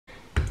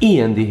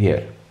E.N.D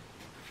here.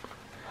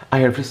 I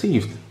have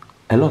received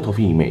a lot of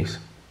emails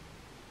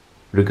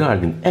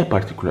regarding a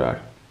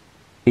particular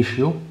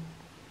issue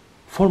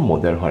for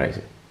Modern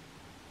Horizon.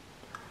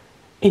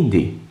 In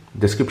the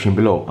description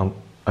below,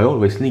 I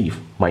always leave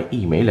my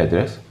email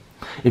address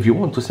if you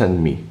want to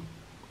send me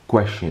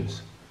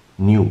questions,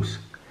 news,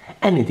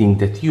 anything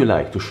that you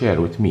like to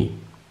share with me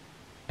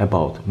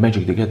about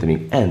Magic the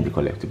Gathering and the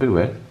collectible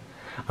world.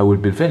 I will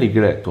be very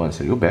glad to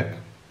answer you back.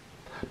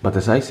 But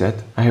as I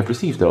said, I have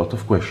received a lot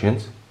of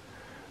questions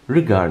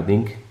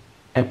regarding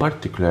a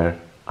particular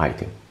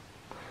item,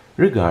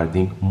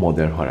 regarding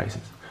Modern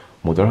Horizons.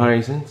 Modern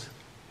Horizons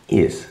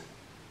is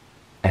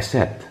a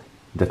set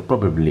that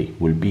probably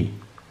will be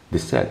the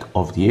set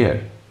of the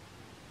year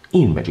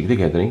in Magic the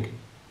Gathering.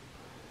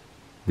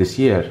 This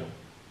year,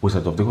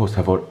 Wizards of the Coast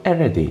have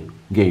already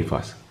gave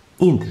us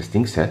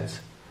interesting sets.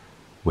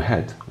 We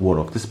had War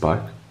of the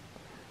Spark,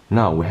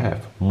 now we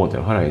have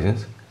Modern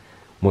Horizons.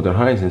 Modern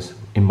Horizons,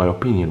 in my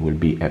opinion, will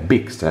be a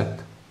big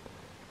set,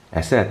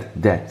 a set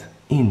that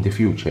in the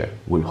future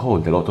will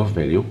hold a lot of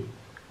value.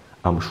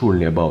 I'm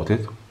surely about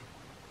it.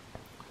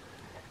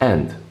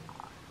 And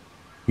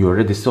you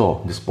already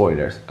saw the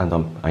spoilers, and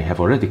I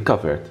have already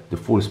covered the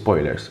full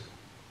spoilers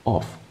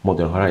of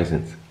Modern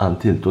Horizons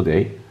until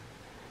today.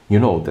 You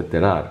know that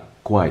there are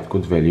quite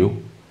good value.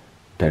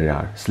 There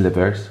are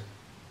slivers,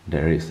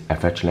 there is a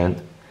fetch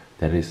land,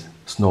 there is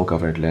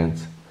snow-covered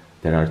lands,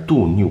 there are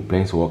 2 new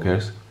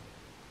planeswalkers,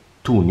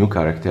 2 new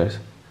characters,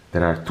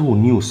 there are 2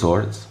 new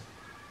swords,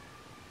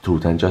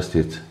 Truth and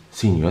Justice,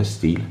 Sinew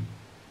Steel,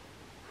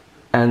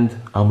 and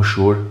I'm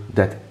sure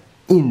that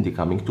in the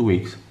coming 2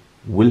 weeks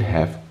we'll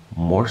have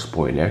more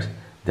spoilers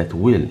that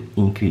will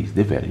increase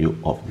the value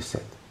of the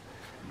set.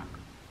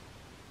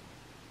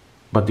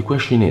 But the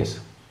question is,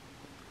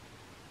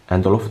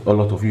 and a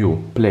lot of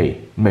you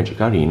play Magic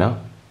Arena,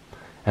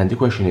 and the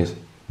question is,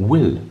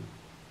 will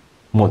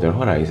Modern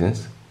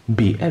Horizons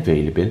be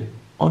available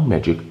on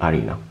Magic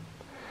Arena?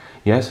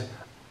 Yes,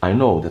 I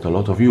know that a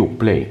lot of you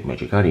play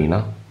Magic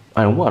Arena.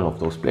 I'm one of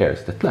those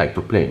players that like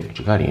to play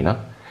Magic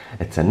Arena.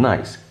 It's a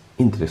nice,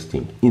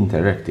 interesting,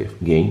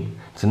 interactive game.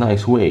 It's a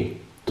nice way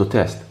to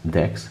test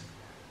decks,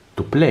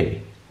 to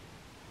play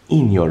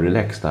in your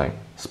relaxed time,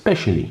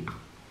 especially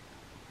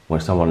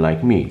when someone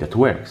like me that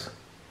works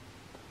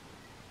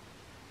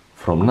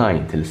from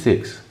 9 till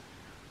 6.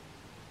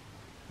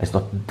 It's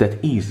not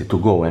that easy to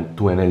go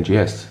to an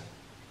LGS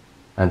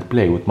and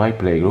play with my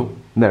playgroup.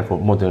 Therefore,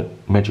 Modern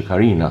Magic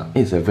Arena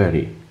is a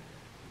very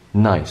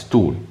nice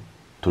tool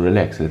to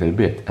relax a little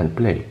bit and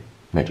play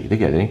Magic the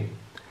Gathering.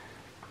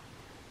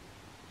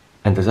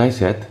 And as I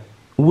said,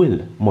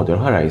 will Modern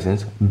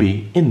Horizons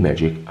be in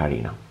Magic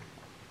Arena?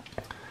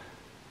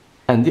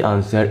 And the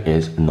answer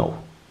is no.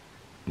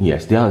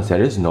 Yes, the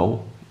answer is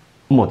no.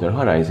 Modern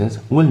Horizons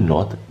will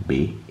not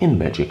be in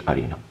Magic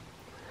Arena.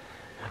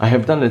 I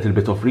have done a little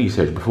bit of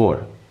research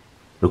before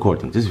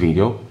recording this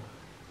video.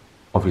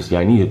 Obviously,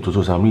 I needed to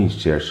do some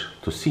research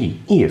to see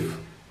if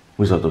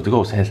Wizards of the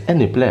Coast has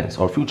any plans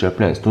or future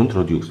plans to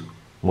introduce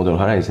Modern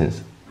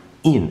Horizons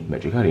in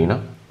Magic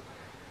Arena,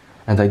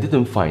 and I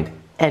didn't find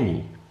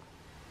any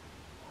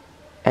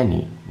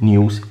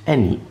news,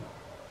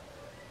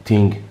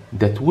 anything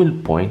that will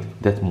point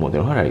that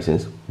Modern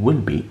Horizons will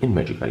be in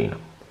Magic Arena.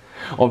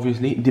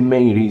 Obviously, the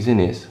main reason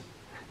is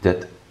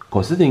that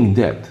considering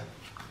that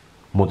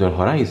Modern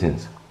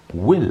Horizons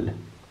will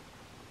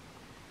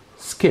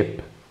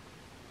skip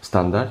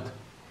Standard,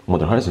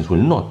 Modern Horizons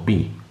will not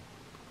be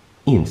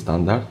in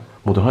Standard,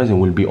 Modern Horizons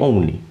will be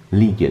only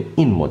legal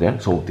in Modern,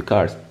 so the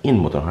cards in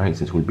Modern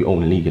Horizons will be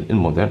only legal in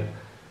Modern.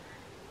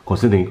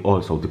 Considering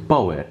also the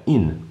power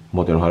in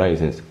Modern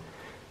Horizons,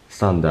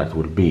 Standard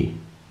will be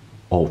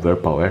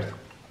overpowered.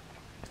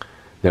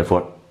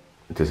 Therefore,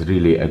 it is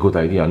really a good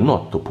idea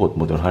not to put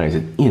Modern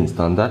Horizons in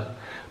Standard,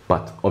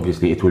 but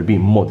obviously it will be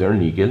Modern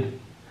legal,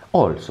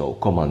 also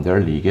Commander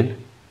legal,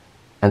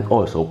 and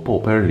also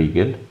Pauper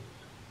legal.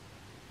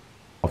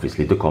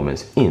 Obviously the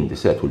commons in the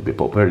set will be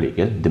Pauper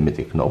legal, the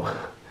Mythic no.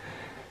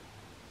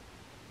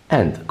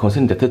 And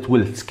considering that it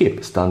will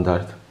skip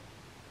Standard,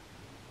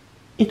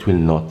 it will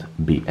not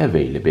be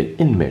available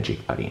in Magic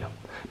Arena.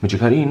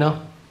 Magic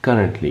Arena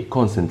currently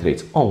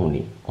concentrates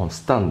only on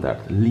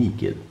Standard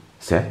legal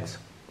sets.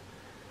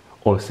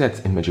 All sets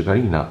in Magic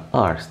Arena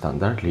are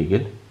Standard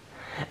legal,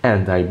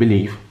 and I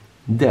believe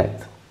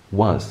that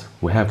once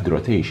we have the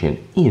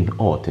rotation in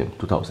autumn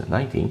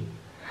 2019,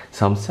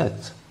 some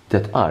sets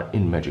that are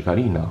in Magic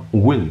Arena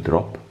will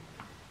drop,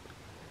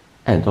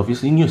 and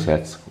obviously new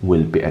sets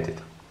will be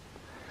added.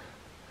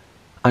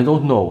 I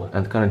don't know,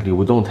 and currently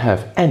we don't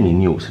have any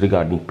news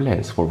regarding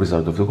plans for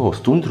Wizards of the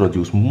Coast to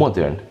introduce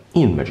Modern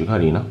in Magic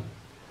Arena,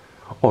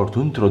 or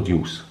to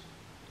introduce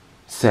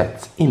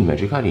sets in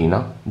Magic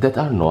Arena that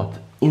are not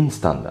in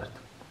Standard.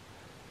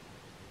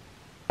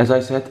 As I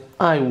said,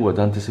 I would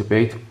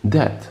anticipate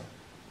that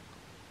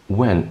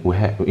when we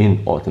have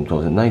in autumn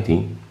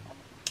 2019,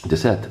 the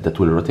set that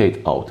will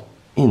rotate out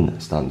in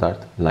Standard,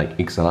 like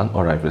Ixalan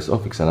or Rivals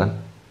of Ixalan,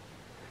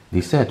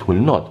 the set will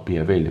not be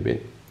available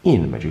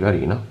in Magic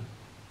Arena,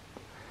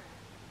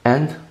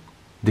 And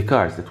the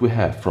cards that we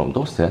have from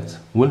those sets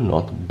will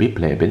not be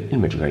playable in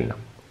Magic Arena.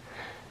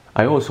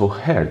 I also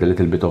heard a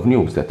little bit of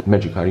news that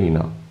Magic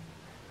Arena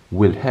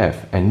will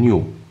have a new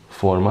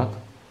format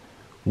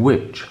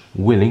which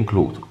will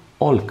include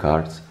all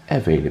cards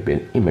available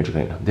in Magic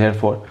Arena.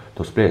 Therefore,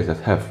 those players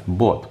that have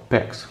bought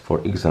packs for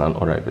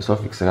Ixalan or Ibis of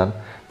Ixalan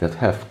that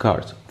have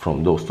cards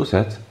from those two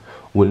sets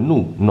will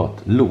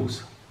not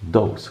lose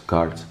those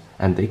cards,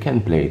 and they can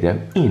play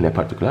them in a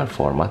particular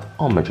format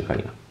on Magic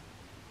Arena.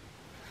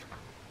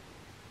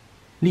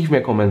 Leave me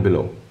a comment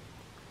below.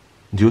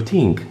 Do you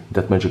think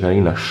that Magic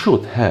Arena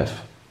should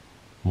have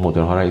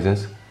Modern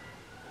Horizons?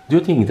 Do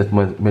you think that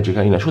Magic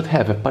Arena should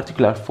have a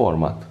particular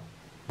format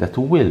that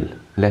will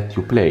let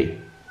you play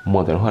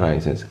Modern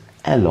Horizons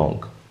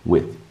along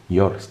with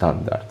your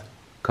standard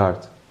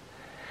cards?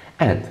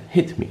 And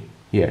hit me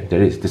here,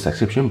 there is the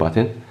subscription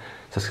button.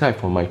 Subscribe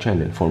for my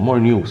channel for more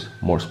news,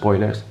 more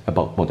spoilers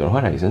about Modern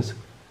Horizons,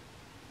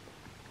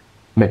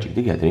 Magic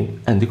the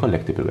Gathering and the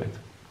collectible world.